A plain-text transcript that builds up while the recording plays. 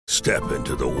Step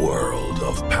into the world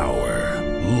of power,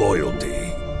 loyalty,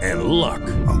 and luck.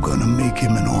 I'm gonna make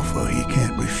him an offer he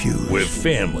can't refuse. With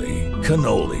family,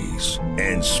 cannolis,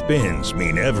 and spins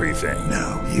mean everything.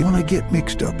 Now, you wanna get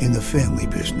mixed up in the family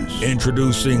business.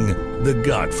 Introducing The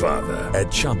Godfather at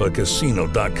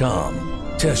ChumbaCasino.com.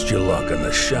 Test your luck in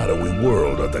the shadowy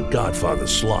world of The Godfather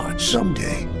slot.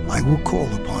 Someday, I will call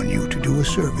upon you to do a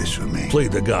service for me. Play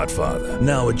The Godfather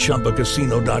now at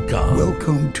ChumbaCasino.com.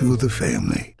 Welcome to the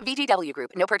family. VGW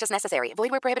Group. No purchase necessary. Void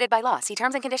where prohibited by law. See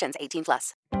terms and conditions.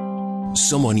 18+.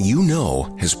 Someone you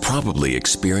know has probably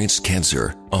experienced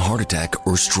cancer, a heart attack,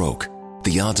 or stroke.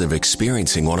 The odds of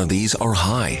experiencing one of these are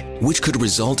high, which could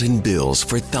result in bills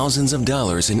for thousands of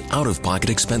dollars in out-of-pocket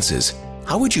expenses.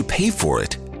 How would you pay for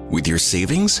it? With your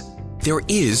savings? There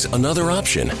is another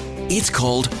option. It's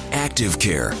called Active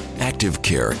Care. Active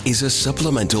Care is a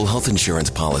supplemental health insurance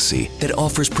policy that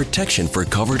offers protection for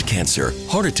covered cancer,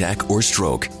 heart attack, or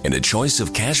stroke, and a choice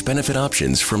of cash benefit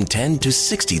options from $10,000 to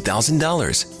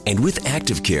 $60,000. And with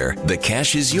Active Care, the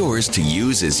cash is yours to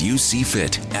use as you see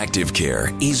fit. Active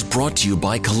Care is brought to you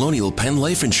by Colonial Penn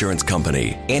Life Insurance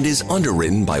Company and is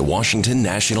underwritten by Washington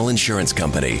National Insurance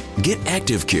Company. Get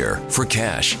Active Care for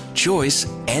cash, choice,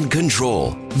 and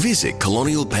control. Visit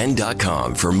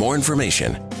colonialpenn.com for more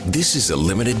information. This is a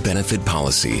limited benefit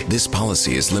policy. This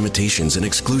policy has limitations and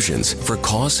exclusions. For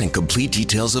costs and complete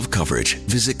details of coverage,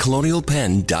 visit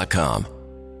colonialpenn.com.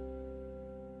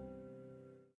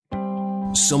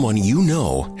 Someone you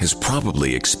know has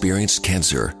probably experienced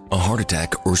cancer, a heart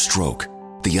attack, or stroke.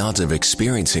 The odds of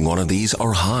experiencing one of these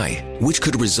are high, which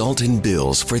could result in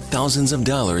bills for thousands of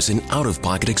dollars in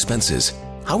out-of-pocket expenses.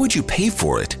 How would you pay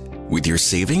for it? With your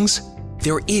savings?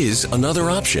 There is another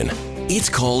option. It's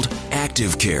called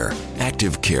Active Care.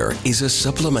 Active Care is a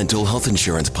supplemental health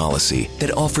insurance policy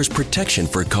that offers protection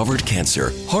for covered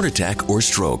cancer, heart attack, or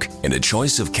stroke, and a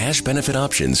choice of cash benefit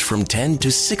options from $10,000 to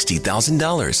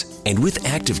 $60,000. And with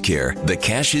Active Care, the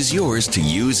cash is yours to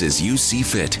use as you see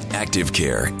fit. Active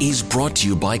Care is brought to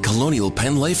you by Colonial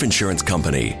Penn Life Insurance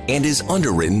Company and is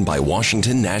underwritten by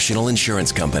Washington National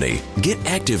Insurance Company. Get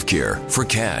Active Care for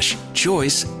cash,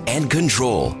 choice, and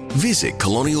control. Visit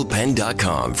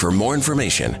colonialpenn.com for more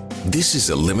information. This is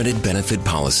a limited benefit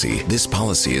policy. This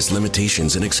policy has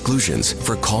limitations and exclusions.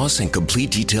 For costs and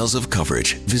complete details of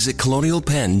coverage, visit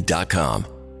colonialpenn.com.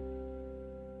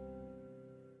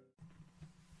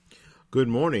 Good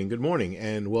morning,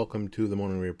 and welcome to the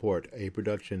Morning Report, a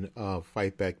production of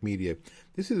Fight Back Media.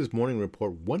 This is Morning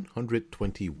Report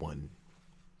 121.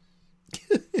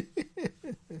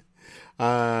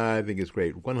 I think it's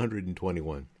great,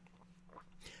 121.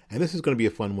 And this is going to be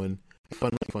a fun one,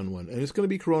 fun one. And it's going to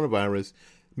be coronavirus,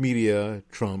 media,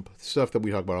 Trump, stuff that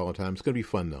we talk about all the time. It's going to be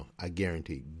fun, though. I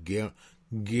guarantee.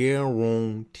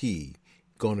 Guarantee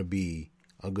going to be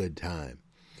a good time.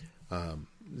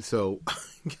 So,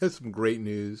 got some great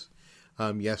news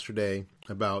yesterday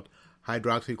about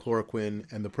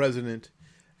hydroxychloroquine and the president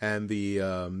and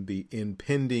the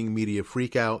impending media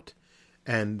freakout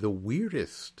and the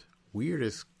weirdest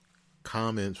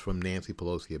comments from Nancy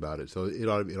Pelosi about it. So it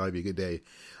ought to be a good day.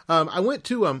 I went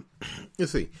to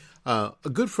let's see, a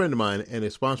good friend of mine and a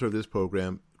sponsor of this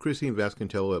program, Christine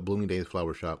Vasconcello at Bloomingdale's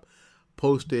Flower Shop,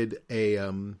 posted a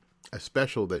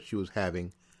special that she was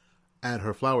having at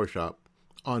her flower shop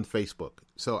on Facebook.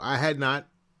 So I've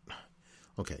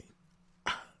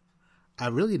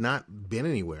really not been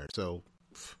anywhere. So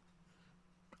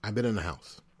I've been in the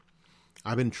house.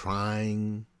 I've been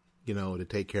trying, to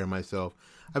take care of myself.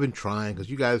 I've been trying, because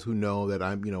you guys who know that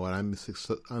I'm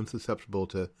susceptible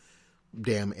to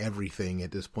damn everything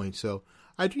at this point. So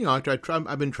I've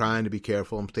been trying to be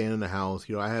careful. I'm staying in the house.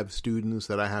 I have students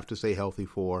that I have to stay healthy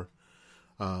for.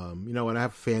 And I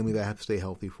have family that I have to stay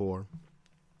healthy for.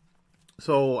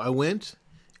 So I went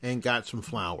and got some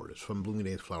flowers from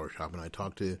Bloomingdale's Flower Shop, and I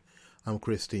talked to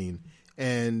Christine,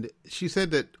 and she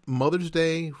said that Mother's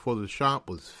Day for the shop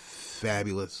was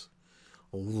fabulous.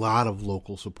 A lot of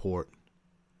local support.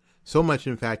 So much,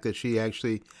 in fact, that she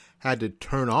actually had to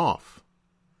turn off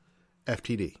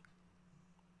FTD.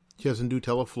 She doesn't do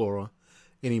Teleflora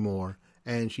anymore,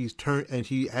 and she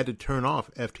had to turn off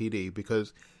FTD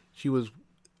because she was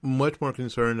much more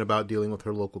concerned about dealing with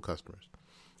her local customers.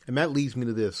 And that leads me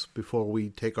to this before we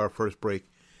take our first break.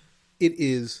 It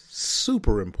is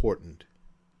super important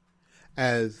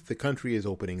as the country is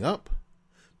opening up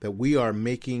that we are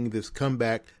making this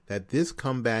comeback, that this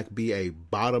comeback be a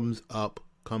bottoms-up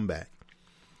comeback.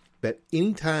 That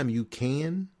anytime you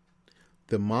can,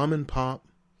 the mom and pop,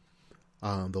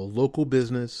 the local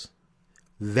business,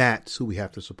 that's who we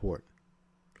have to support.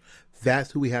 That's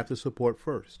who we have to support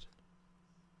first.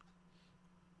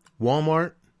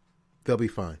 Walmart, they'll be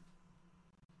fine.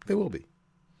 They will be.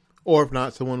 Or if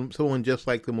not, someone just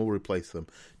like them will replace them.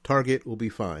 Target will be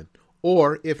fine.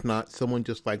 Or if not, someone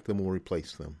just like them will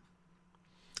replace them.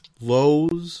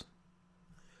 Lowe's,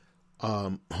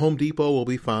 Home Depot will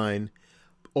be fine,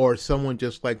 or someone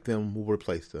just like them will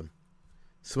replace them.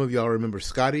 Some of y'all remember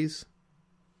Scotty's?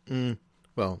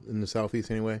 Well, in the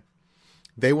Southeast anyway.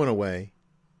 They went away.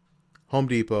 Home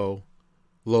Depot,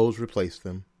 Lowe's replaced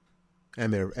them,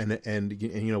 and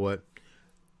you know what?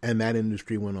 And that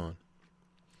industry went on.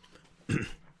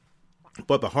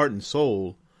 But the heart and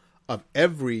soul of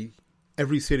every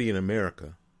city in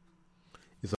America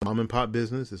is a mom and pop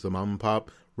business. It's a mom and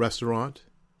pop restaurant.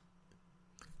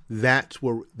 That's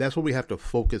where we have to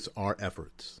focus our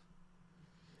efforts.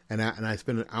 And I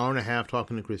spent an hour and a half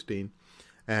talking to Christine,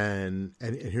 and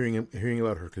hearing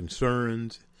about her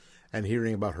concerns, and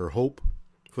hearing about her hope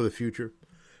for the future.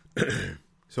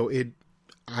 So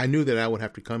I knew that I would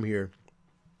have to come here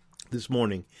this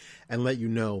morning and let you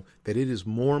know that it is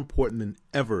more important than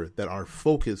ever that our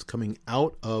focus coming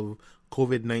out of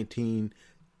COVID-19,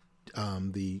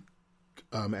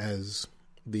 as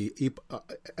the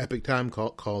Epic Time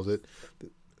calls it,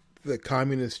 the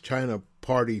Communist China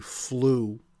Party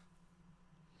flu,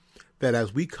 that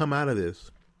as we come out of this,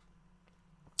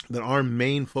 that our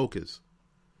main focus,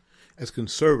 as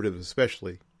conservatives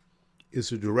especially, is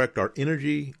to direct our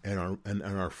energy and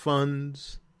our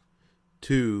funds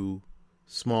to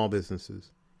small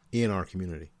businesses in our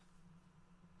community.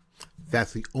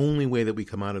 That's the only way that we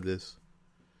come out of this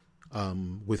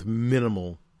with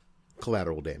minimal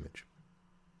collateral damage.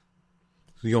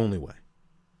 It's the only way.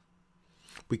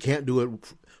 We can't do it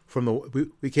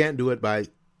we can't do it by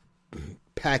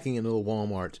packing into the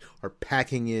Walmarts, or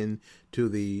packing in to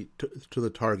the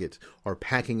Targets, or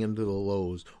packing into the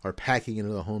Lowe's, or packing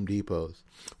into the Home Depots.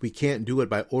 We can't do it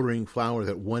by ordering flowers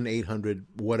at 1-800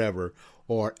 whatever,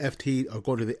 or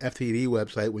go to the FTD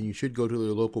website when you should go to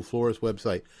the local florist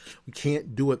website. We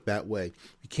can't do it that way.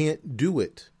 We can't do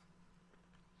it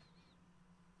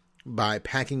by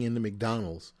packing into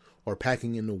McDonald's or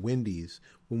packing into Wendy's.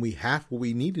 What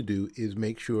we need to do is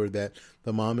make sure that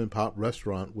the mom and pop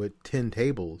restaurant with 10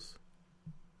 tables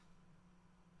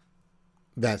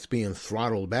that's being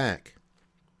throttled back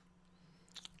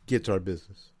gets our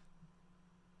business.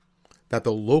 That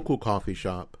the local coffee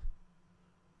shop,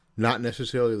 not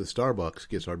necessarily the Starbucks,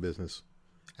 gets our business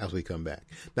as we come back.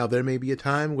 Now, there may be a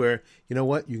time where, you know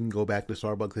what, you can go back to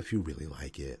Starbucks if you really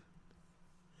like it.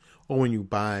 Or when you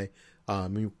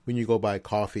go buy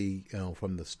coffee,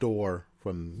 from the store,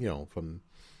 from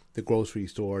the grocery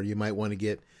store, you might want to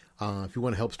get, if you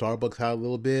want to help Starbucks out a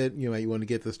little bit, you want to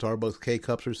get the Starbucks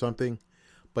K-Cups or something.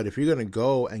 But if you're going to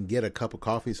go and get a cup of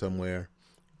coffee somewhere,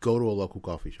 go to a local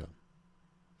coffee shop.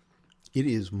 It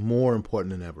is more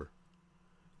important than ever.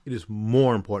 It is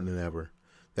more important than ever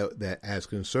that as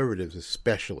conservatives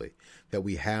especially, that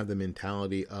we have the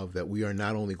mentality of that we are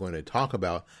not only going to talk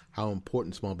about how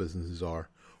important small businesses are,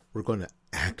 we're going to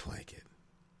act like it.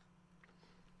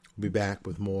 We'll be back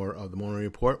with more of the Morning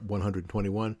Report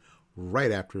 121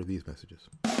 right after these messages.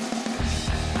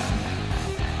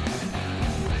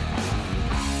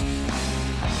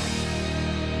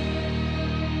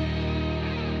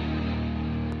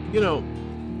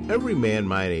 Every man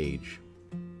my age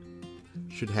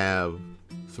should have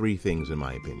three things, in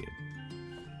my opinion.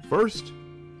 First,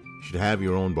 you should have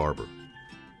your own barber.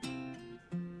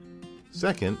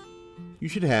 Second, you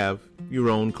should have your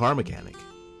own car mechanic.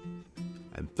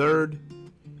 And third,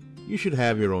 you should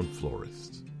have your own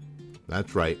florist.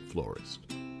 That's right, florist.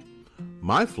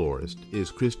 My florist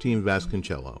is Christine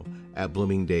Vasconcello at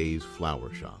Blooming Days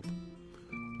Flower Shop,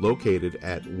 located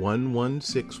at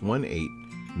 11618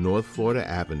 North Florida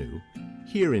Avenue,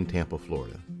 here in Tampa,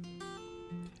 Florida.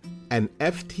 An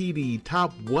FTD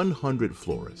Top 100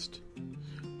 florist,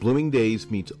 Blooming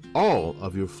Days meets all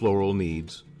of your floral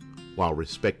needs while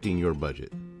respecting your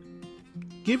budget.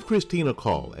 Give Christine a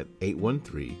call at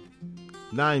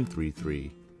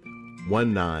 813-933-1942.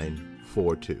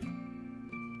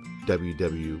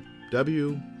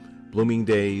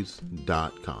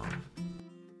 www.bloomingdays.com.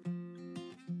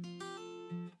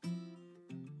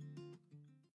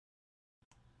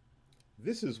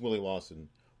 This is Willie Lawson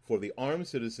for the Armed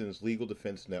Citizens Legal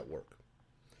Defense Network.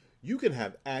 You can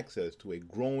have access to a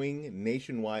growing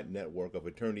nationwide network of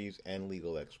attorneys and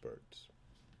legal experts.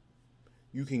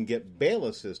 You can get bail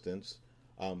assistance.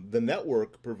 The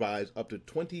network provides up to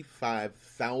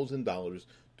 $25,000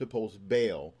 to post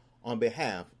bail on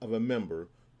behalf of a member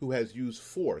who has used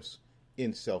force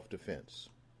in self-defense.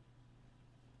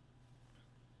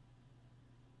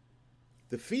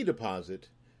 The fee deposit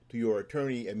to your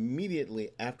attorney immediately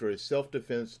after a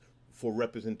self-defense for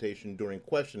representation during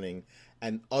questioning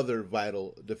and other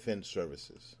vital defense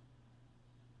services.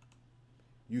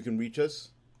 You can reach us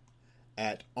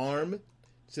at Armed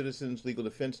Citizens Legal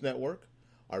Defense Network.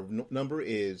 Our number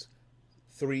is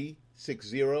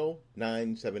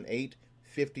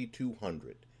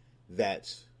 360-978-5200.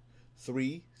 That's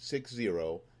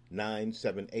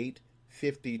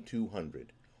 360-978-5200.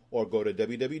 Or go to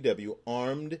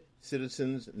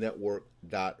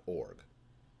www.armedcitizensnetwork.org.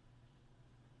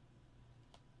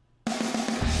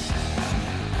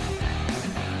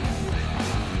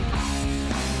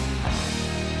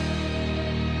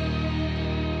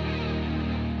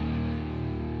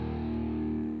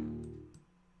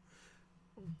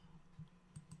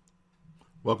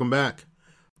 Welcome back.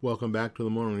 Welcome back to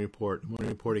the Morning Report. The Morning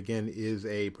Report, again, is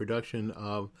a production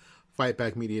of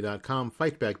FightbackMedia.com,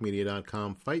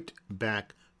 FightbackMedia.com,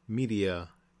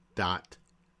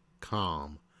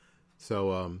 FightbackMedia.com.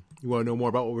 So, you want to know more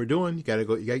about what we're doing? You got to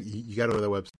go. You got to go to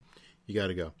their website. You got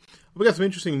to go. We got some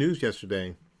interesting news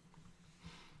yesterday.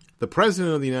 The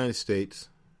President of the United States,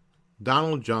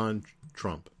 Donald John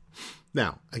Trump.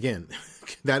 Now, again,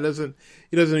 it doesn't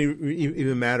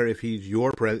even matter if he's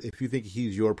if you think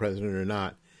he's your president or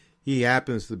not. He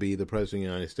happens to be the president of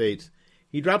the United States.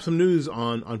 He dropped some news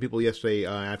on people yesterday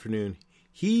afternoon.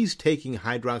 He's taking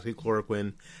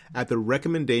hydroxychloroquine at the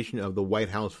recommendation of the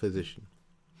White House physician.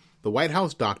 The White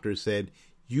House doctor said,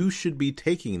 you should be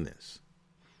taking this.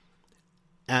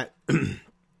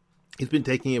 He's been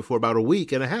taking it for about a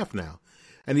week and a half now.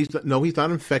 And he's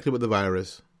not infected with the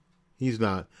virus. He's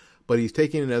not. But he's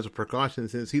taking it as a precaution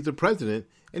since he's the president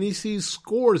and he sees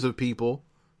scores of people.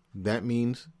 That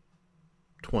means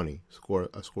 20.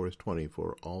 A score is 20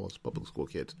 for all us public school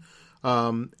kids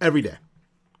every day.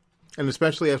 And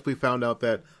especially as we found out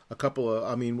that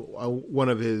one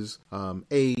of his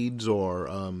aides or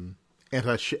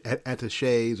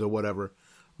attachés or whatever,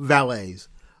 valets,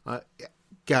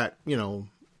 got,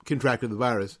 contracted the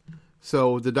virus.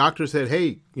 So the doctor said,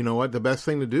 hey, you know what, the best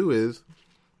thing to do is,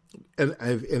 and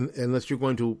unless you're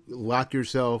going to lock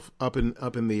yourself up in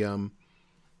the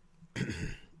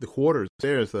the quarters,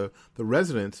 there's the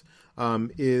residence,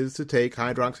 is to take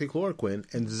hydroxychloroquine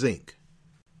and zinc,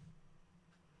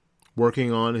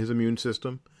 working on his immune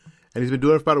system. And he's been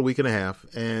doing it for about a week and a half,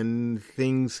 and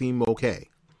things seem okay.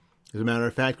 As a matter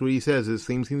of fact, what he says is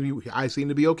I seem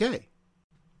to be okay.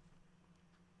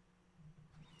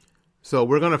 So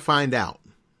we're going to find out,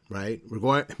 right? We're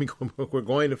going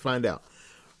to find out.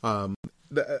 The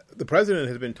president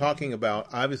has been talking about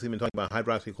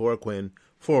hydroxychloroquine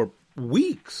for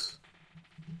weeks.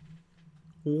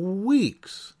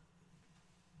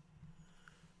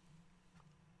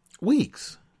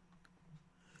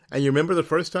 And you remember the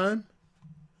first time?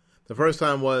 The first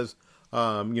time was,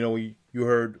 you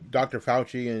heard Dr.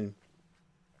 Fauci and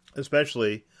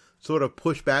especially sort of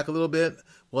push back a little bit.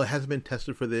 Well, it hasn't been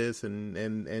tested for this and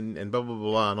blah, blah,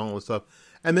 blah, and all this stuff.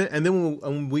 And then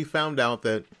when we found out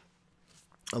that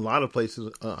a lot of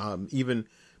places, even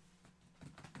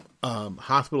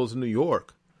hospitals in New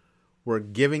York, were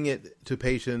giving it to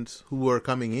patients who were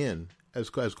coming in as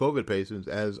COVID patients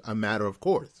as a matter of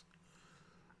course.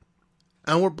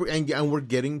 And we're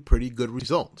getting pretty good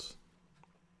results.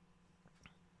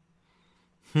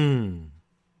 And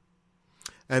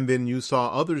then you saw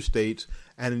other states,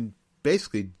 and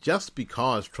basically just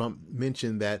because Trump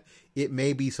mentioned that it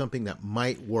may be something that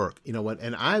might work, you know what?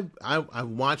 And I've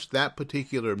watched that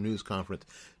particular news conference.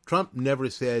 Trump never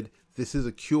said this is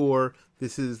a cure.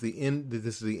 This is the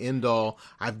end all.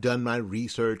 I've done my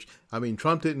research. I mean,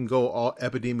 Trump didn't go all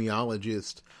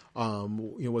epidemiologist,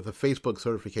 with a Facebook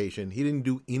certification. He didn't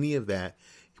do any of that.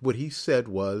 What he said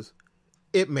was,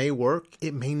 it may work,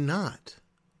 it may not.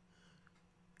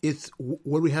 It's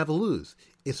what do we have to lose?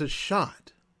 It's a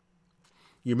shot.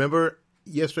 You remember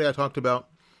yesterday I talked about,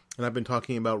 and I've been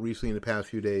talking about recently in the past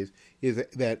few days, is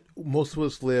that most of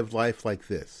us live life like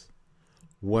this.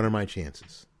 What are my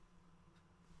chances?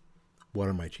 What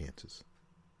are my chances?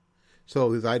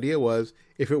 So his idea was,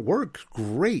 if it works,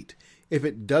 great. If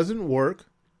it doesn't work,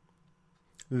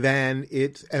 then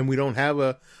and we don't have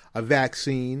a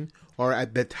vaccine, or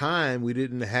at the time we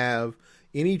didn't have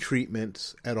any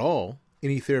treatments at all,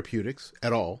 any therapeutics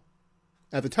at all.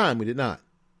 At the time, we did not.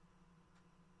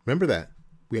 Remember that.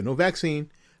 We had no vaccine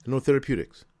and no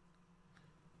therapeutics.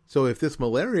 So if this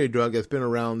malaria drug that's been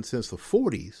around since the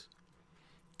 40s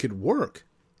could work,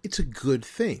 it's a good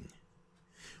thing.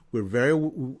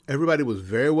 Everybody was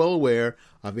very well aware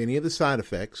of any of the side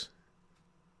effects.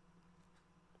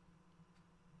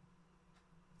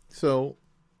 So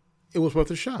it was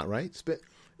worth a shot, right?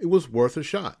 It was worth a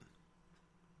shot.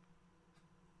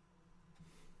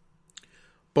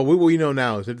 But what we know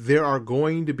now is that there are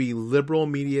going to be liberal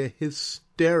media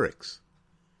hysterics.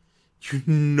 You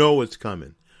know it's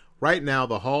coming. Right now,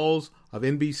 the halls of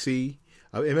NBC,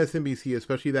 of MSNBC,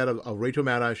 especially that of Rachel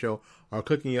Maddow's show, are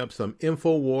cooking up some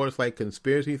InfoWars-like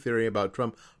conspiracy theory about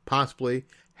Trump possibly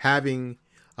having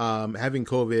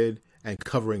COVID and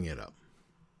covering it up.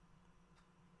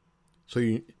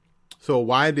 So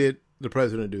why did the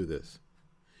president do this?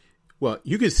 Well,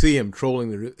 you could see him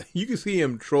trolling. You can see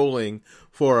him trolling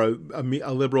for a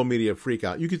liberal media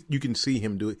freakout. You can see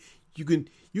him do it. You can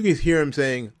hear him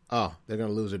saying, "Oh, they're going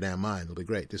to lose their damn mind. It'll be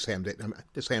great. Just say I'm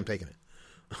taking it."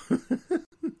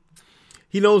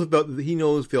 He knows they'll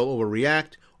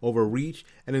overreact, overreach,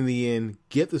 and in the end,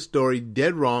 get the story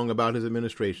dead wrong about his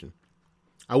administration.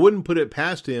 I wouldn't put it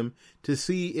past him to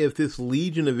see if this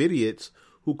legion of idiots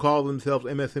who call themselves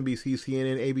MSNBC,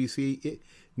 CNN, ABC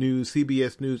News,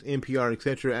 CBS News, NPR,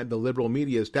 etc., at the liberal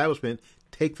media establishment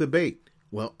take the bait.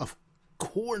 Well, of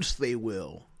course they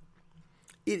will.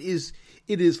 It is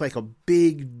like a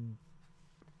big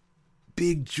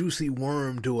juicy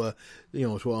worm to a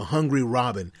hungry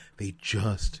robin. They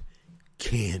just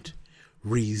can't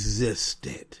resist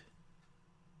it.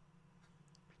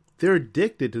 They're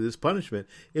addicted to this punishment.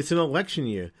 It's an election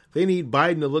year. They need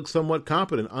Biden to look somewhat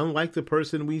competent, unlike the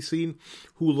person we've seen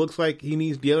who looks like he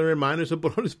needs deodorant reminders to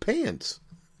put on his pants.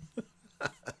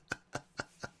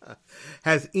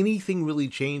 Has anything really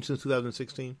changed since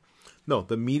 2016? No,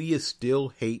 the media still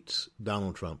hates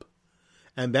Donald Trump.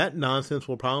 And that nonsense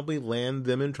will probably land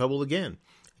them in trouble again.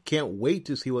 Can't wait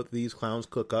to see what these clowns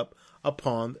cook up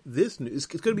upon this news.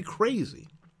 It's going to be crazy.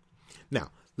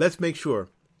 Now, let's make sure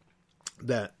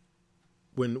that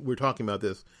when we're talking about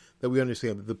this, that we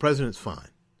understand that the president's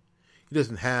fine. He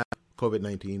doesn't have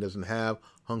COVID-19. He doesn't have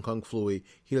Hong Kong flu.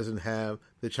 He doesn't have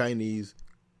the Chinese,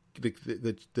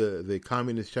 the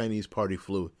Communist Chinese Party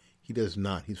flu. He does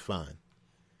not. He's fine.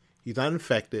 He's not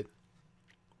infected.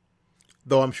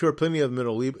 Though I'm sure plenty of them,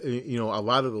 a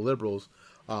lot of the liberals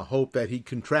hope that he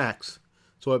contracts,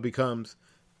 so it becomes,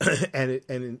 and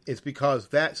it's because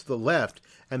that's the left,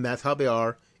 and that's how they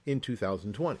are in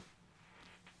 2020.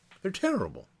 They're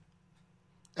terrible,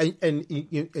 and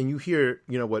you hear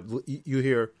you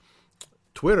hear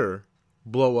Twitter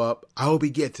blow up. I hope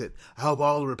he gets it. I hope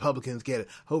all the Republicans get it.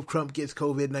 I hope Trump gets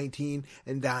COVID-19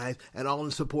 and dies, and all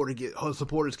the supporters get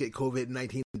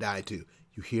COVID-19 and die too.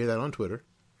 You hear that on Twitter.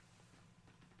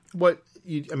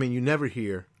 You never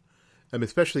hear,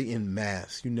 especially in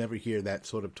mass, you never hear that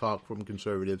sort of talk from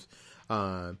conservatives.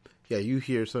 You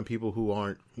hear some people who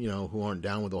aren't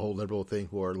down with the whole liberal thing,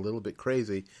 who are a little bit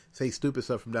crazy, say stupid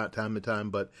stuff from time to time.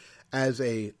 But as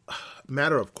a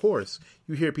matter of course,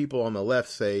 you hear people on the left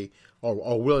say, or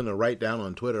are willing to write down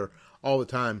on Twitter all the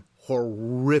time,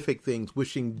 horrific things,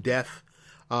 wishing death,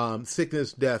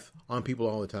 sickness, death on people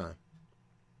all the time.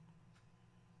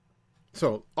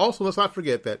 So, also, let's not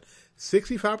forget that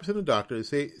 65% of doctors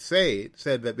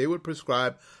said that they would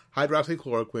prescribe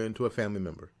hydroxychloroquine to a family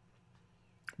member,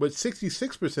 with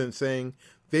 66% saying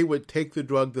they would take the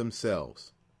drug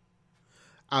themselves.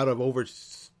 Out of over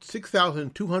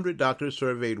 6,200 doctors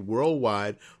surveyed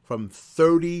worldwide from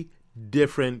 30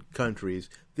 different countries,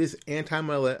 this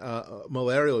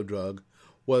anti-malarial drug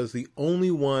was the only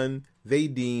one they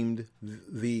deemed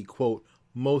the, quote,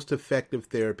 most effective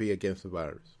therapy against the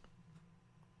virus.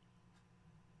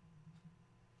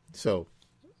 So,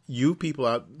 those people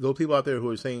out there who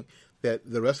are saying that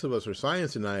the rest of us are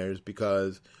science deniers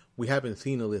because we haven't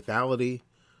seen the lethality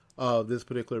of this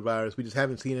particular virus. We just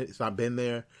haven't seen it. It's not been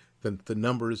there. The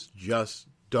numbers just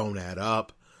don't add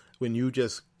up. When you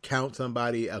just count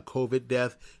somebody a COVID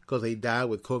death because they died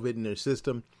with COVID in their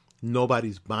system,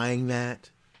 nobody's buying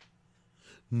that.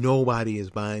 Nobody is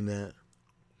buying that.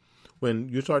 When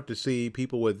you start to see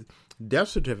people with death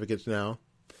certificates now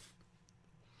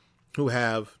who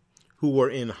were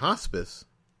in hospice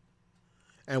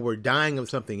and were dying of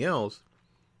something else,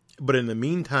 but in the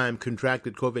meantime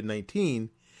contracted COVID-19,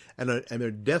 and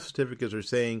their death certificates are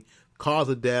saying cause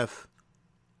of death,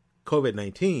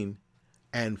 COVID-19,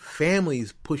 and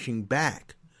families pushing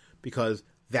back because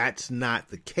that's not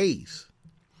the case.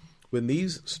 When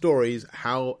these stories,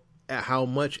 how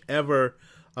much ever,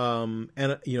 that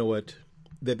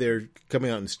they're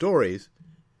coming out in stories,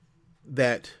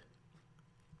 that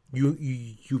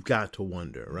you've got to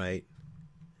wonder, right?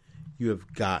 You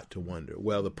have got to wonder.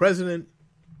 Well, the president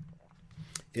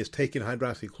is taking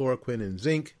hydroxychloroquine and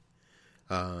zinc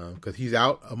because he's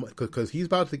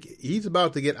about to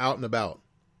get out and about.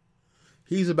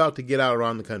 He's about to get out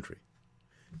around the country.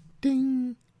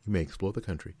 Ding! He may explode the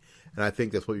country, and I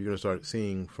think that's what you're going to start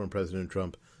seeing from President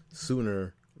Trump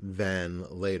sooner than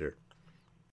later.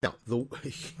 Now,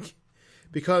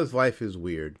 because life is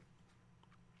weird.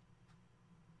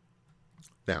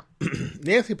 Now,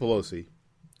 Nancy Pelosi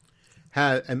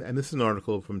had, and this is an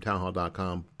article from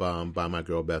townhall.com by my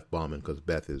girl Beth Bauman, because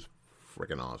Beth is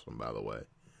freaking awesome, by the way.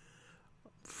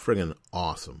 Friggin'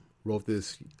 awesome. Wrote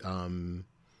this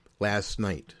last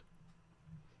night,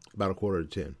 about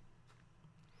 9:45.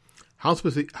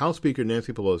 House Speaker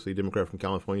Nancy Pelosi, Democrat from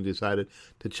California, decided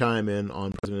to chime in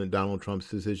on President Donald Trump's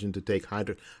decision to take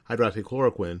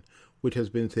hydroxychloroquine, which has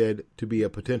been said to be a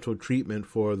potential treatment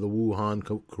for the Wuhan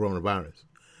coronavirus.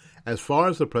 As far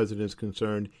as the president is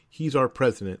concerned, he's our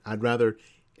president. I'd rather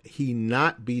he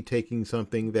not be taking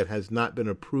something that has not been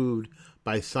approved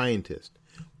by scientists.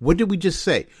 What did we just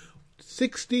say?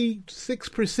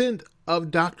 66% of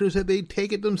doctors said they'd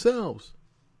take it themselves.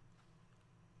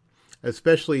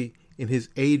 Especially in his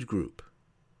age group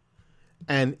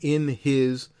and in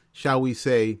his, shall we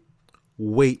say,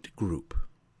 weight group.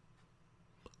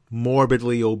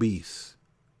 Morbidly obese.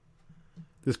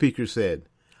 The speaker said.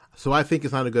 So I think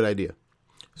it's not a good idea.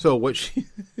 So what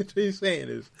she's saying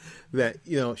is that,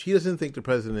 she doesn't think the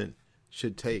president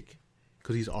should take,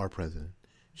 because he's our president,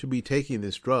 should be taking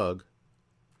this drug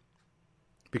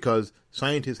because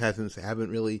scientists haven't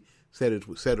really said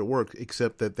it works,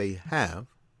 except that they have.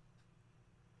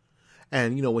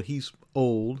 And, when he's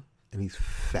old and he's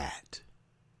fat.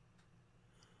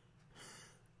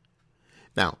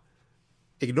 Now,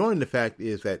 ignoring the fact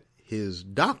is that his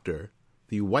doctor,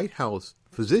 the White House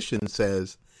physician,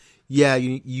 says, yeah,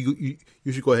 you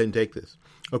should go ahead and take this.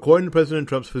 According to President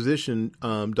Trump's physician,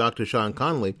 Dr. Sean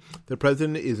Conley, the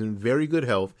president is in very good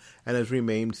health and has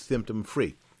remained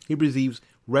symptom-free. He receives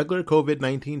regular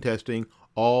COVID-19 testing,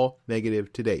 all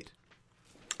negative to date.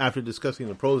 After discussing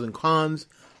the pros and cons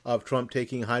of Trump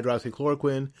taking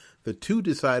hydroxychloroquine, the two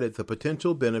decided the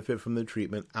potential benefit from the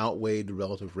treatment outweighed the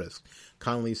relative risk.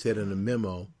 Conley said in a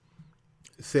memo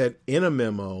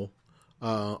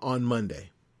on Monday.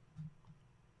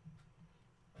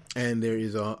 And there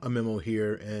is a memo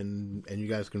here, and you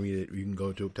guys can read it. You can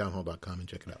go to townhall.com and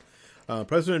check it out.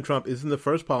 President Trump isn't the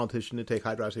first politician to take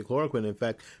hydroxychloroquine. In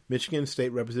fact, Michigan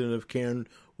State Representative Karen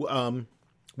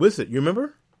Whissett, you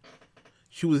remember?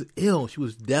 She was ill. She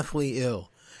was deathly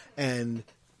ill, and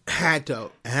had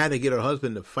to get her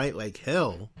husband to fight like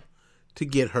hell to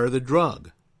get her the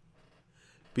drug,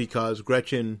 because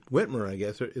Gretchen Whitmer, I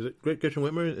guess, is it Gretchen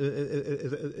Whitmer?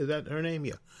 Is that her name?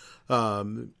 Yeah.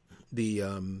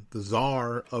 The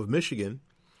czar of Michigan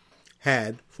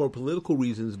had, for political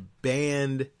reasons,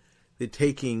 banned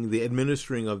the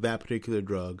administering of that particular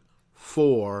drug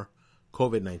for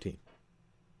COVID-19.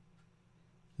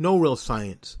 No real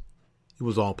science. It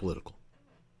was all political.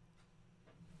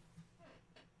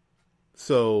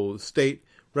 So State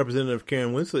Representative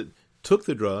Karen Whissett took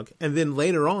the drug and then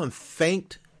later on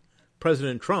thanked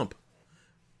President Trump,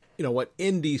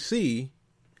 in D.C.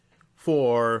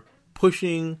 for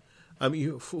pushing,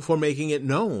 for making it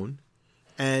known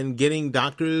and getting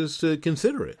doctors to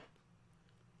consider it,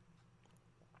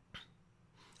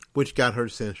 which got her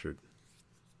censured.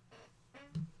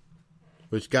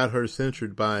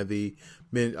 By the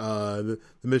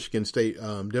Michigan State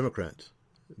Democrats.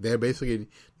 They're basically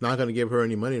not going to give her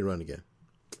any money to run again.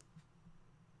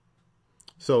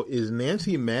 So is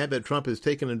Nancy mad that Trump is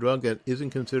taking a drug that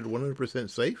isn't considered 100%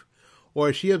 safe? Or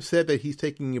is she upset that he's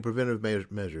taking preventive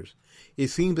measures? It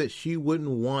seems that she wouldn't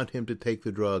want him to take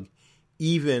the drug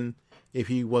even if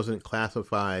he wasn't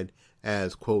classified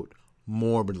as, quote,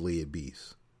 morbidly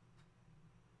obese.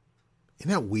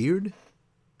 Isn't that weird?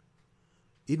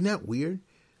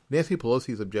 Nancy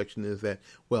Pelosi's objection is that,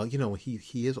 well,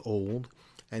 he is old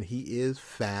and he is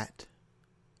fat,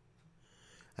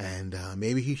 and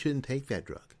maybe he shouldn't take that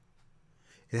drug.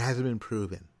 It hasn't been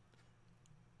proven.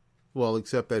 Well,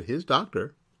 except that his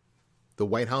doctor, the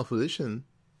White House physician,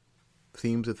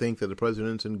 seems to think that the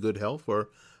president's in good health for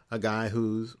a guy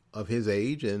who's of his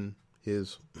age and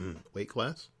his weight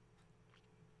class.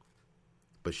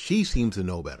 But she seems to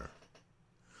know better.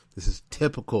 This is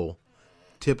typical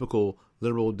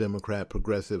liberal, Democrat,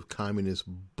 progressive, communist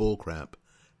bullcrap.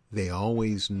 They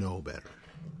always know better.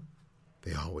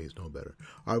 All right,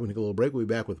 we're going to take a little break. We'll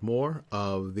be back with more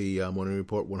of the Morning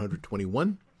Report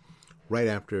 121 right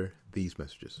after these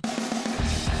messages.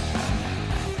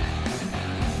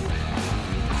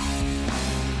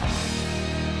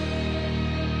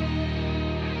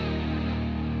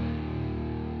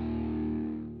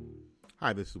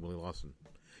 Hi, this is Willie Lawson.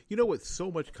 With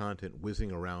so much content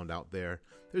whizzing around out there,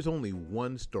 there's only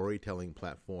one storytelling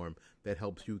platform that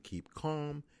helps you keep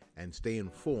calm and stay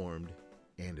informed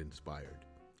and inspired.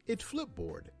 It's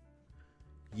Flipboard.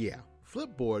 Yeah,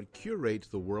 Flipboard curates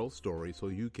the world story so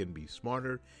you can be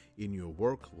smarter in your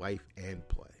work, life, and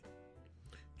play.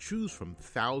 Choose from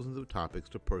thousands of topics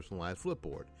to personalize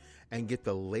Flipboard and get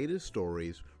the latest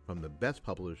stories from the best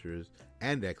publishers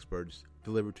and experts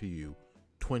delivered to you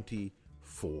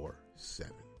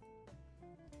 24/7.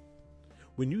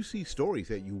 When you see stories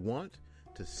that you want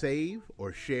to save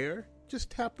or share, just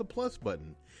tap the plus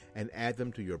button and add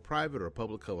them to your private or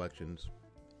public collections.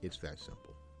 It's that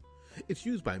simple. It's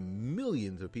used by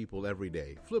millions of people every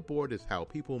day. Flipboard is how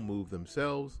people move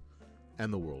themselves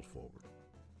and the world forward.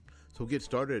 So get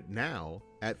started now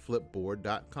at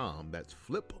flipboard.com. That's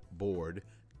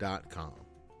flipboard.com.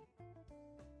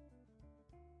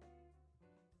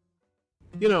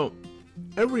 You know,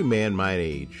 every man my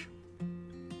age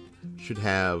should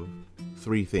have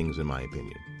three things, in my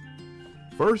opinion.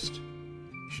 First,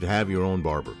 you should have your own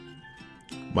barber.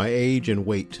 My age and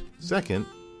weight. Second,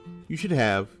 you should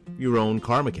have your own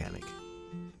car mechanic.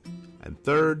 And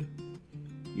third,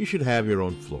 you should have your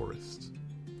own florist.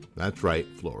 That's right,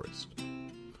 florist.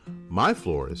 My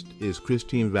florist is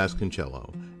Christine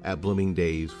Vasconcello at Blooming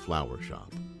Days Flower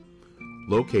Shop,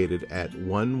 located at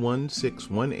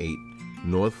 11618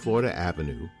 North Florida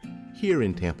Avenue, here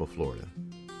in Tampa, Florida.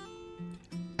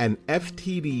 An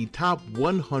FTD Top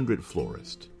 100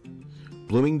 florist,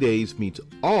 Blooming Days meets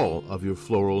all of your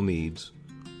floral needs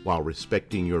while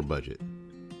respecting your budget.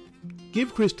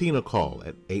 Give Christine a call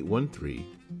at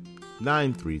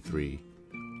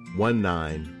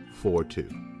 813-933-1942.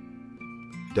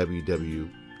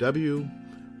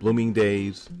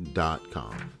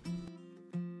 www.bloomingdays.com.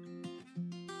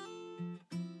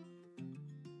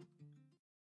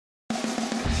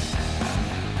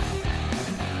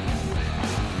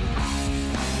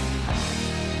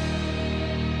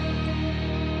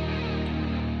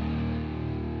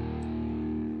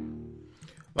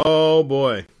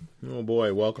 Oh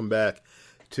boy, welcome back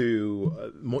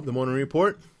to the Morning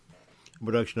Report, a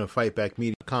production of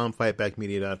FightbackMedia.com,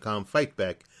 FightbackMedia.com,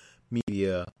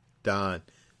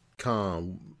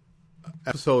 FightbackMedia.com,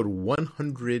 episode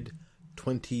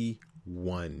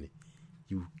 121.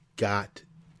 You got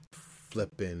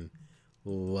flippin'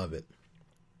 love it.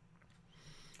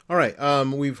 All right,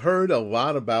 we've heard a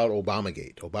lot about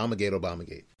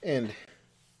Obamagate, and you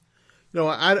know,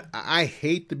 I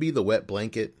hate to be the wet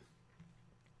blanket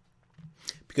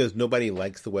because nobody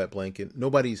likes the wet blanket.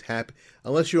 Nobody's happy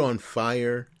unless you're on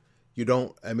fire. You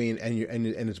don't. I mean, and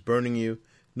it's burning you.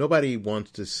 Nobody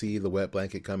wants to see the wet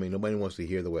blanket coming. Nobody wants to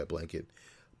hear the wet blanket.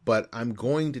 But I'm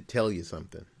going to tell you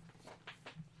something,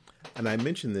 and I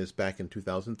mentioned this back in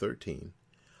 2013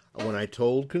 when I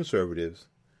told conservatives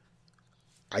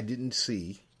I didn't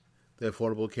see the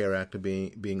Affordable Care Act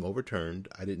being overturned.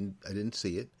 I didn't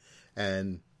see it.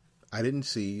 And I didn't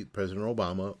see President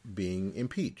Obama being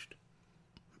impeached.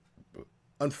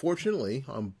 Unfortunately,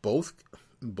 in both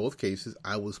cases,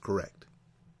 I was correct.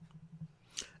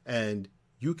 And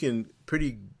you can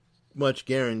pretty much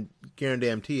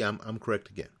guarantee I'm correct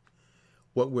again.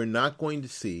 What we're not going to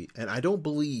see, and I don't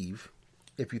believe,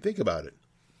 if you think about it,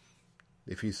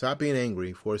 if you stop being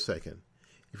angry for a second,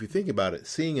 if you think about it,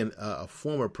 seeing a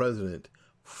former president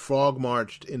frog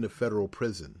marched into federal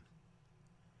prison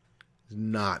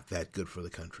not that good for the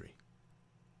country.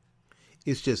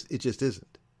 It just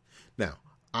isn't. Now,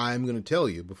 I'm going to tell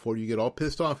you before you get all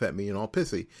pissed off at me and all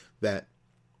pissy that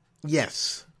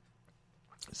yes,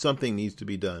 something needs to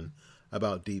be done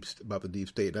about the deep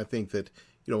state. And I think that,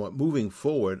 you know what, moving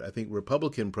forward, I think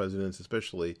Republican presidents,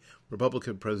 especially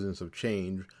Republican presidents of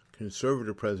change,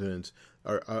 conservative presidents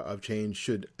of change,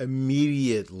 should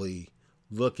immediately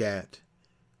look at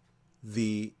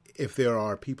if there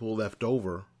are people left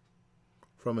over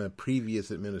from a previous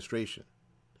administration,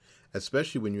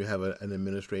 especially when you have an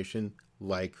administration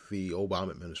like the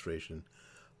Obama administration,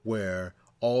 where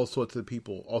all sorts of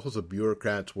people, all sorts of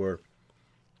bureaucrats were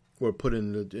put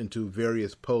into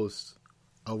various posts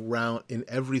around in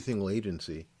every single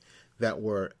agency that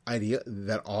are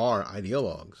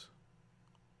ideologues,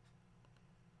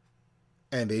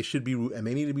 and they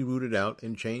need to be rooted out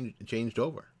and changed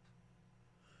over.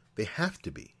 They have to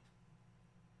be.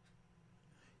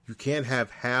 You can't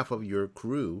have half of your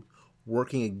crew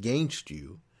working against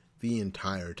you the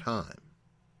entire time.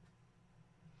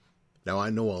 Now, I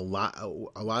know a lot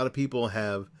of people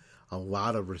have a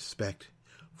lot of respect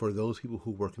for those people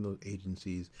who work in those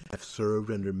agencies, have served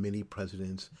under many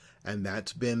presidents, and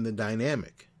that's been the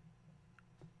dynamic.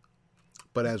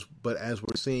 But as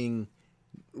we're seeing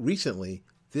recently,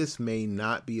 this may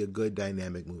not be a good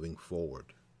dynamic moving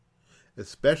forward,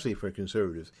 especially for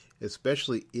conservatives,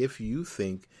 especially if you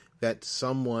think that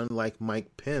someone like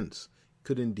Mike Pence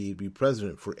could indeed be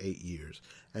president for 8 years.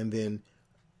 And then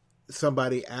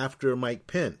somebody after Mike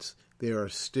Pence, there are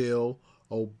still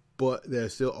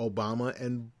Obama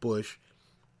and Bush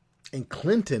and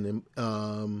Clinton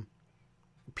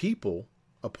people,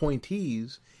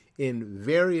 appointees in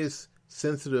various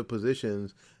sensitive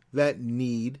positions that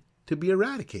need to be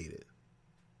eradicated.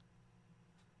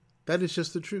 That is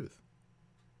just the truth.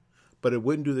 But it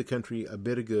wouldn't do the country a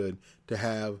bit of good to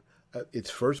have its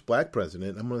first black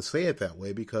president. I'm going to say it that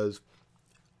way because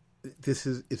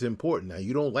it's important. Now,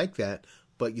 you don't like that,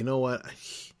 but you know what?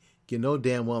 You know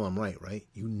damn well I'm right, right?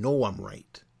 You know I'm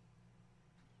right.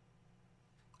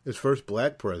 His first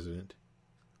black president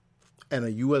and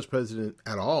a U.S. president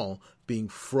at all being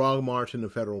frog marched into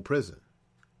federal prison.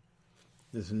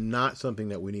 This is not something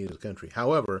that we need as a country.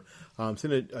 However,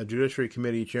 Senate Judiciary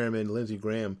Committee Chairman Lindsey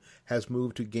Graham has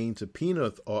moved to gain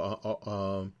subpoena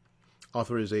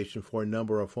authorization for a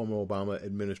number of former Obama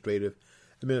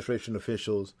administration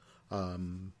officials.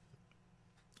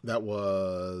 That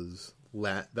was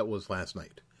last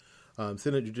night.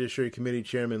 Senate Judiciary Committee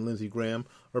Chairman Lindsey Graham,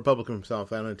 a Republican from South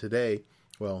Carolina,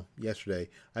 yesterday,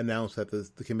 announced that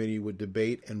the committee would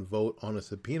debate and vote on a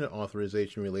subpoena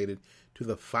authorization related to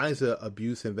the FISA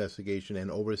abuse investigation and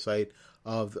oversight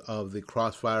of the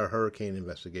Crossfire Hurricane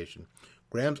investigation.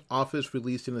 Graham's office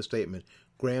released in a statement,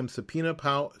 Graham's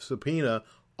subpoena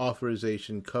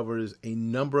authorization covers a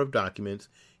number of documents,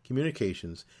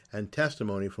 communications, and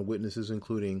testimony from witnesses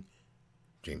including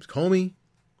James Comey,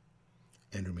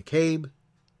 Andrew McCabe,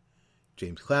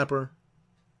 James Clapper,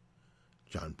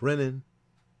 John Brennan,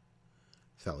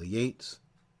 Sally Yates,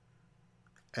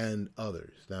 and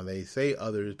others. Now they say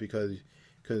others because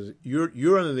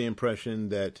you're under the impression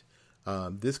that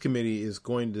this committee is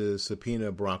going to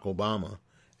subpoena Barack Obama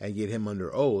and get him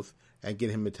under oath and get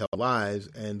him to tell lies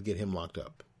and get him locked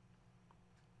up.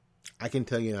 I can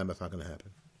tell you now that's not going to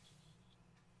happen.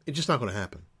 It's just not going to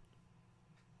happen.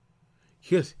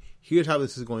 Here's how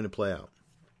this is going to play out.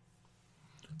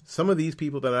 Some of these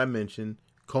people that I mentioned,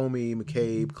 Comey,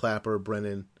 McCabe, Clapper,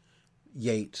 Brennan,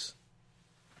 Yates,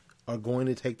 are going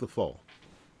to take the fall.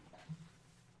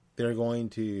 They're going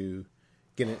to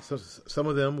get it. So some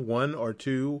of them, one or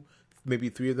two, maybe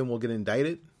three of them will get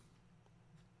indicted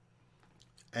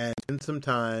and spend some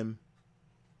time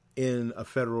in a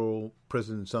federal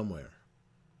prison somewhere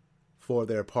for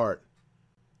their part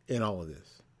in all of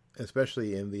this,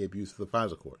 especially in the abuse of the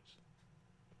FISA courts.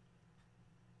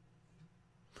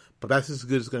 But that's as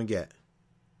good as it's going to get.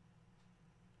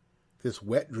 This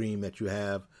wet dream that you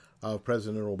have of former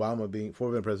President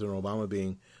Obama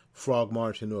being frog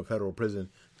marched into a federal prison,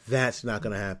 that's not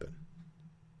going to happen.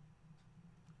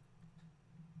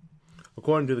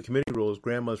 According to the committee rules,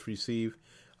 Graham must receive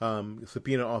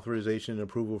subpoena authorization and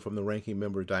approval from the ranking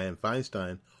member Dianne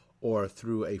Feinstein, or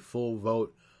through a full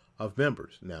vote of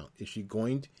members. Now, is he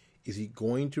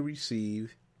going to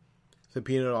receive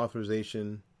subpoena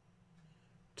authorization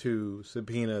to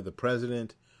subpoena the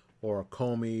president, or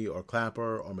Comey, or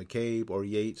Clapper, or McCabe, or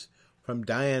Yates from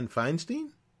Dianne Feinstein?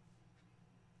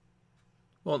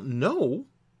 Well, no.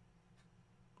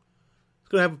 It's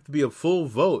going to have to be a full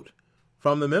vote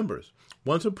from the members.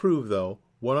 Once approved, though,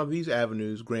 one of these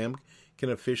avenues, Graham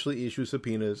can officially issue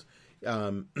subpoenas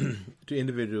to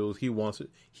individuals he wants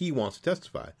to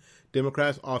testify.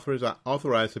 Democrats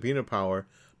authorized subpoena power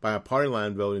by a party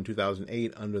line vote in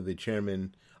 2008 under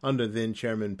then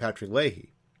Chairman Patrick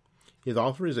Leahy. His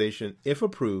authorization, if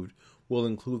approved, will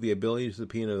include the ability to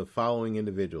subpoena the following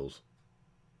individuals.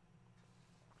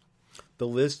 The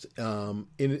list,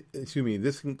 this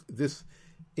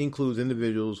includes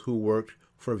individuals who worked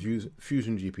for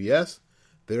Fusion GPS.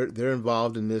 They're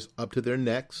involved in this up to their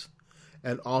necks,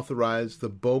 and authorized the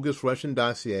bogus Russian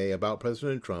dossier about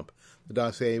President Trump. The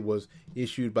dossier was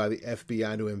issued by the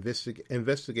FBI to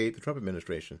investigate the Trump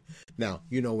administration. Now,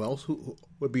 you know who else who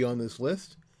would be on this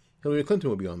list? Hillary Clinton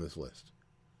would be on this list.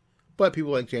 But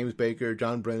people like James Baker,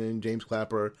 John Brennan, James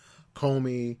Clapper,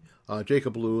 Comey,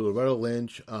 Jacob Lew, Loretta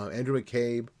Lynch, Andrew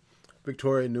McCabe,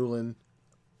 Victoria Nuland,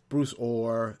 Bruce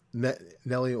Orr,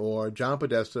 Nellie Orr, John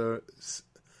Podesta,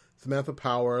 Samantha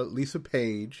Power, Lisa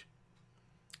Page,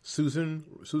 Susan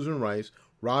Rice,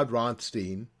 Rod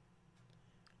Rothstein,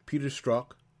 Peter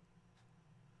Strzok,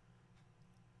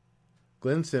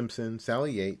 Glenn Simpson,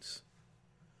 Sally Yates,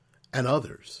 and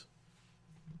others.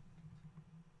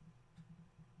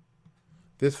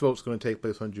 This vote's going to take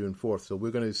place on June 4th, so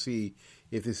we're going to see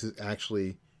if this is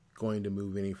actually going to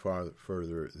move any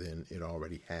further than it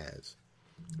already has.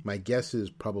 My guess is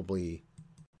probably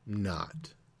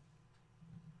not.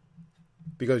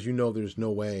 Because there's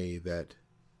no way that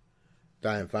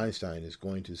Dianne Feinstein is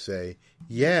going to say,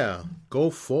 yeah, go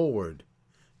forward.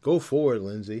 Go forward,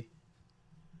 Lindsay.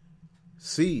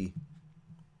 See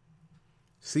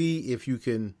if you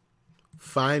can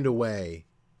find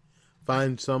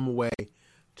some way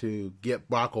to get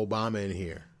Barack Obama in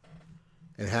here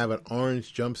and have an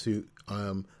orange jumpsuit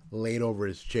laid over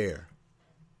his chair.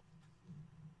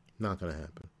 Not going to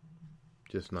happen.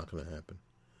 Just not going to happen.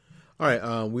 All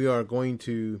right, we are going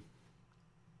to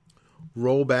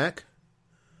roll back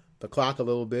the clock a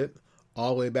little bit,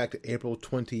 all the way back to April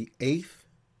 28th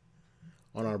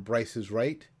on our Bryce is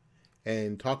Right,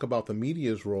 and talk about the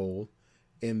media's role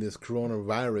in this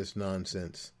coronavirus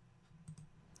nonsense.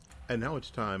 And now it's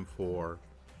time for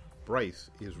Bryce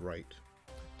is Right.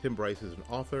 Tim Bryce is an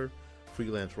author,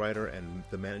 freelance writer, and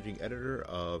the managing editor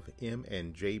of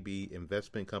M&JB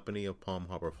Investment Company of Palm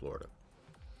Harbor, Florida.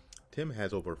 Tim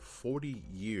has over 40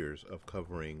 years of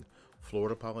covering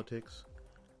Florida politics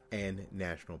and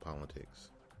national politics.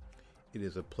 It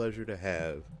is a pleasure to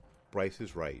have Bryce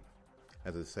is Right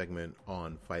as a segment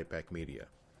on Fight Back Media.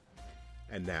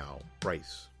 And now,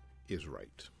 Bryce is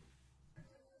Right.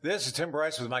 This is Tim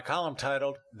Bryce with my column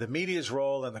titled, The Media's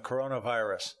Role in the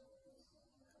Coronavirus.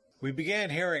 We began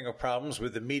hearing of problems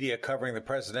with the media covering the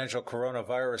presidential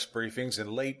coronavirus briefings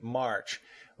in late March,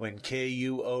 when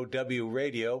KUOW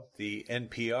Radio, the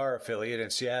NPR affiliate in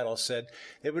Seattle, said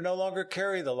they would no longer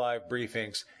carry the live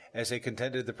briefings, as they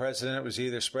contended the president was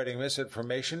either spreading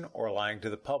misinformation or lying to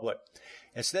the public.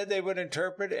 Instead, they would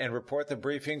interpret and report the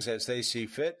briefings as they see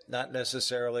fit, not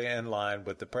necessarily in line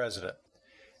with the president.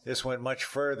 This went much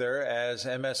further as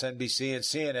MSNBC and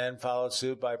CNN followed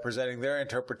suit by presenting their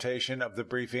interpretation of the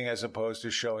briefing as opposed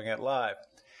to showing it live.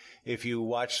 If you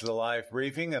watched the live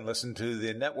briefing and listened to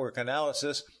the network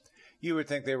analysis, you would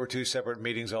think they were two separate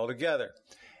meetings altogether.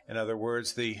 In other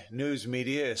words, the news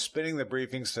media is spinning the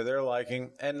briefings to their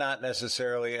liking and not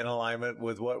necessarily in alignment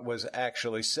with what was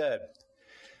actually said.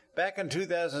 Back in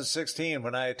 2016,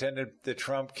 when I attended the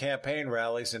Trump campaign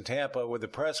rallies in Tampa with the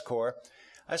press corps,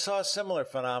 I saw a similar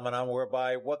phenomenon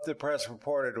whereby what the press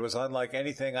reported was unlike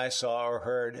anything I saw or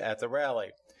heard at the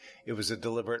rally. It was a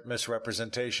deliberate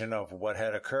misrepresentation of what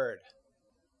had occurred.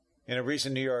 In a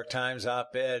recent New York Times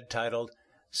op-ed titled,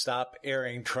 "Stop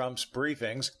Airing Trump's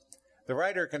Briefings," the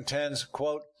writer contends,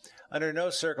 quote, "Under no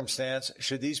circumstance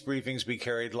should these briefings be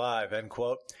carried live," end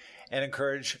quote, and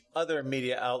encourage other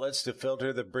media outlets to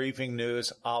filter the briefing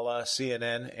news a la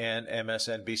CNN and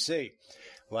MSNBC.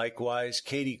 Likewise,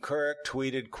 Katie Couric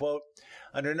tweeted, quote,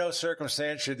 "Under no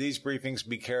circumstance should these briefings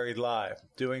be carried live.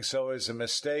 Doing so is a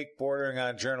mistake bordering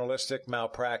on journalistic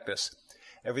malpractice.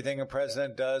 Everything a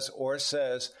president does or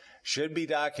says should be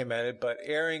documented, but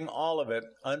airing all of it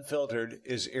unfiltered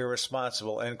is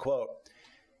irresponsible," end quote.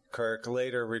 Couric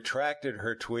later retracted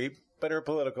her tweet, but her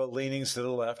political leanings to the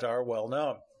left are well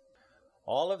known.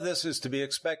 All of this is to be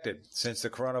expected. Since the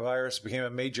coronavirus became a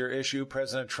major issue,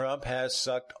 President Trump has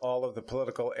sucked all of the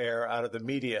political air out of the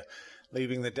media,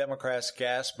 leaving the Democrats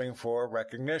gasping for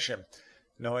recognition.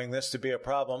 Knowing this to be a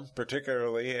problem,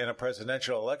 particularly in a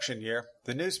presidential election year,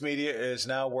 the news media is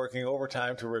now working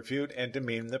overtime to refute and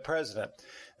demean the president,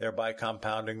 thereby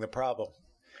compounding the problem.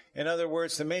 In other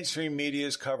words, the mainstream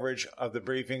media's coverage of the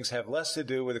briefings have less to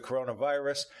do with the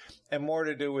coronavirus and more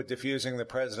to do with diffusing the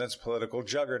president's political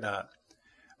juggernaut.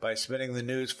 By spinning the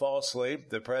news falsely,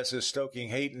 the press is stoking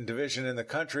hate and division in the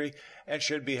country and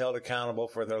should be held accountable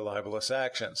for their libelous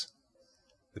actions.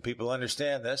 The people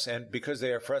understand this, and because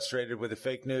they are frustrated with the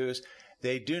fake news,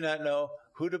 they do not know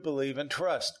who to believe and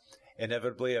trust.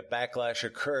 Inevitably, a backlash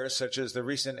occurs, such as the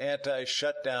recent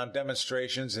anti-shutdown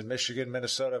demonstrations in Michigan,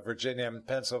 Minnesota, Virginia, and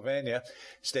Pennsylvania,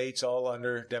 states all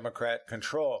under Democrat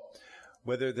control.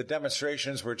 Whether the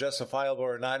demonstrations were justifiable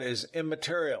or not is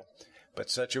immaterial. But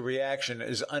such a reaction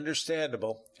is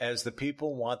understandable as the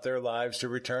people want their lives to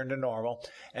return to normal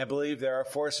and believe there are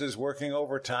forces working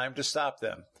overtime to stop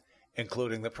them,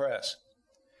 including the press.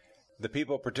 The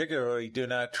people particularly do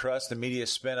not trust the media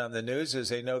spin on the news as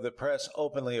they know the press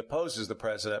openly opposes the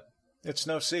president. It's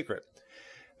no secret.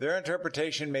 Their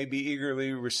interpretation may be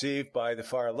eagerly received by the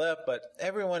far left, but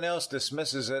everyone else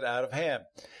dismisses it out of hand.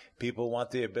 People want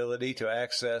the ability to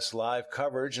access live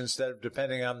coverage instead of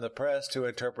depending on the press to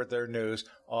interpret their news,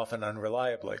 often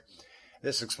unreliably.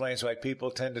 This explains why people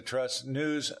tend to trust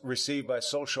news received by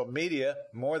social media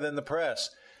more than the press,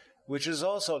 which is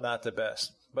also not the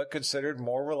best, but considered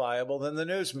more reliable than the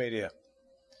news media.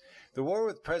 The war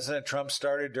with President Trump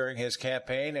started during his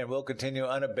campaign and will continue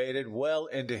unabated well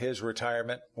into his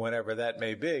retirement, whenever that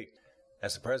may be.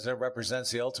 As the president represents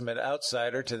the ultimate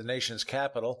outsider to the nation's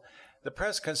capital, the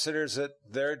press considers it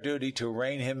their duty to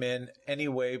rein him in any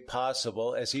way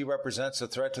possible, as he represents a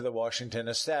threat to the Washington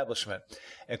establishment,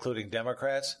 including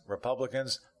Democrats,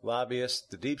 Republicans, lobbyists,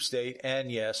 the deep state,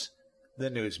 and yes,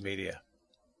 the news media.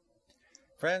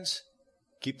 Friends,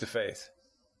 keep the faith.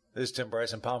 This is Tim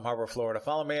Bryce in Palm Harbor, Florida.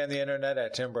 Follow me on the internet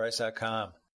at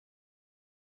timbryce.com.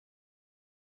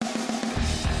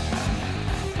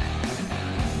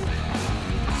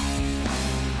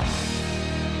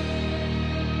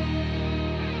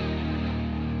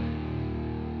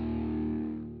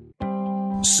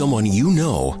 Someone you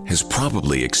know has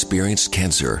probably experienced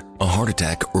cancer, a heart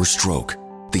attack, or stroke.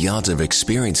 The odds of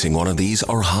experiencing one of these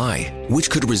are high, which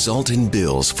could result in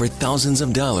bills for thousands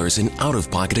of dollars in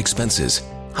out-of-pocket expenses.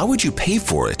 How would you pay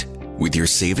for it? With your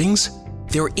savings?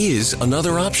 There is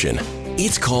another option.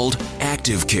 It's called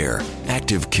Active Care.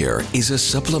 Active Care is a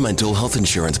supplemental health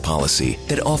insurance policy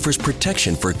that offers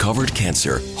protection for covered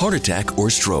cancer, heart attack, or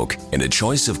stroke, and a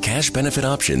choice of cash benefit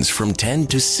options from $10,000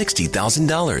 to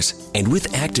 $60,000. And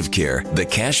with Active Care, the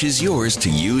cash is yours to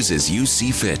use as you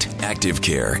see fit. Active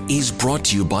Care is brought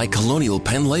to you by Colonial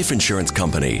Penn Life Insurance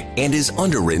Company and is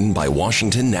underwritten by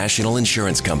Washington National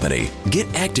Insurance Company. Get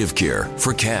Active Care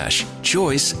for cash,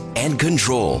 choice, and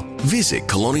control. Visit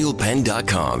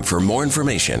colonialpenn.com for more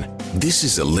information. This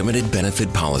is a limited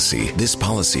benefit policy. This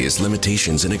policy has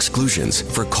limitations and exclusions.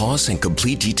 For costs and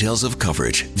complete details of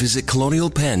coverage, visit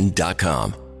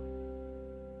colonialpenn.com.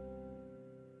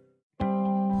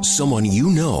 Someone you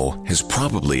know has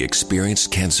probably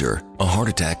experienced cancer, a heart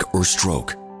attack, or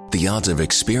stroke. The odds of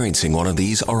experiencing one of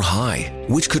these are high,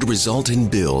 which could result in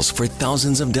bills for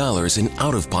thousands of dollars in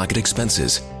out-of-pocket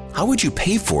expenses. How would you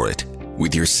pay for it?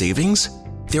 With your savings?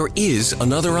 There is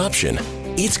another option.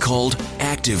 It's called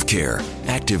Active Care.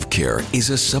 Active Care is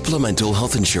a supplemental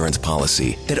health insurance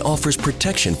policy that offers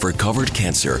protection for covered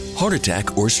cancer, heart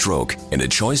attack, or stroke, and a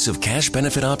choice of cash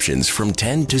benefit options from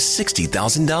 $10,000 to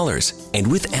 $60,000. And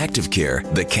with Active Care,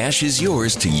 the cash is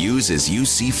yours to use as you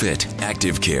see fit.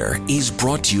 Active Care is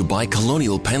brought to you by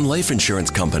Colonial Penn Life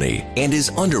Insurance Company and is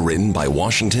underwritten by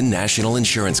Washington National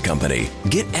Insurance Company.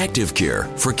 Get Active Care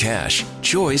for cash,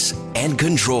 choice, and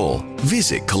control.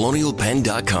 Visit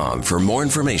colonialpenn.com for more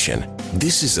information.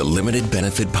 This is a limited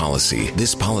benefit policy.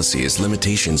 This policy has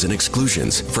limitations and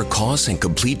exclusions. For costs and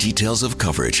complete details of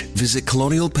coverage, visit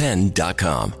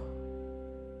colonialpenn.com.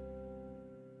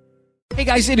 Hey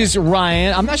guys, it is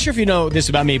Ryan. I'm not sure if you know this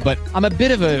about me, but I'm a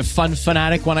bit of a fun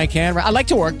fanatic when I can. I like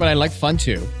to work, but I like fun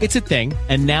too. It's a thing.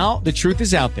 And now the truth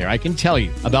is out there. I can tell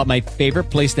you about my favorite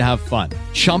place to have fun.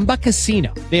 Chumba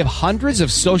Casino. They have hundreds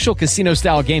of social casino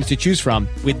style games to choose from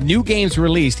with new games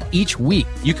released each week.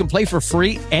 You can play for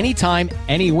free anytime,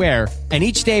 anywhere. And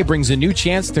each day brings a new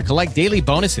chance to collect daily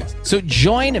bonuses. So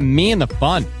join me in the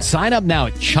fun. Sign up now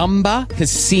at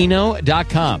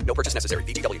ChumbaCasino.com. No purchase necessary.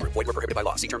 VGW Group. Void where prohibited by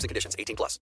law. See terms and conditions.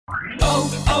 18+.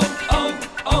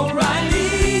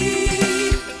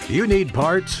 O'Reilly. You need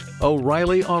parts?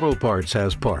 O'Reilly Auto Parts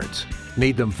has parts.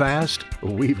 Need them fast?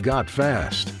 We've got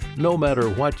fast. No matter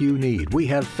what you need, we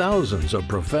have thousands of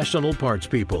professional parts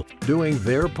people doing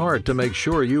their part to make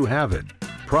sure you have it.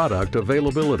 Product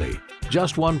availability.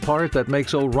 Just one part that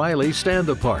makes O'Reilly stand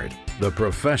apart. The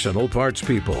professional parts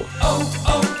people.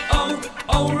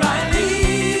 O'Reilly.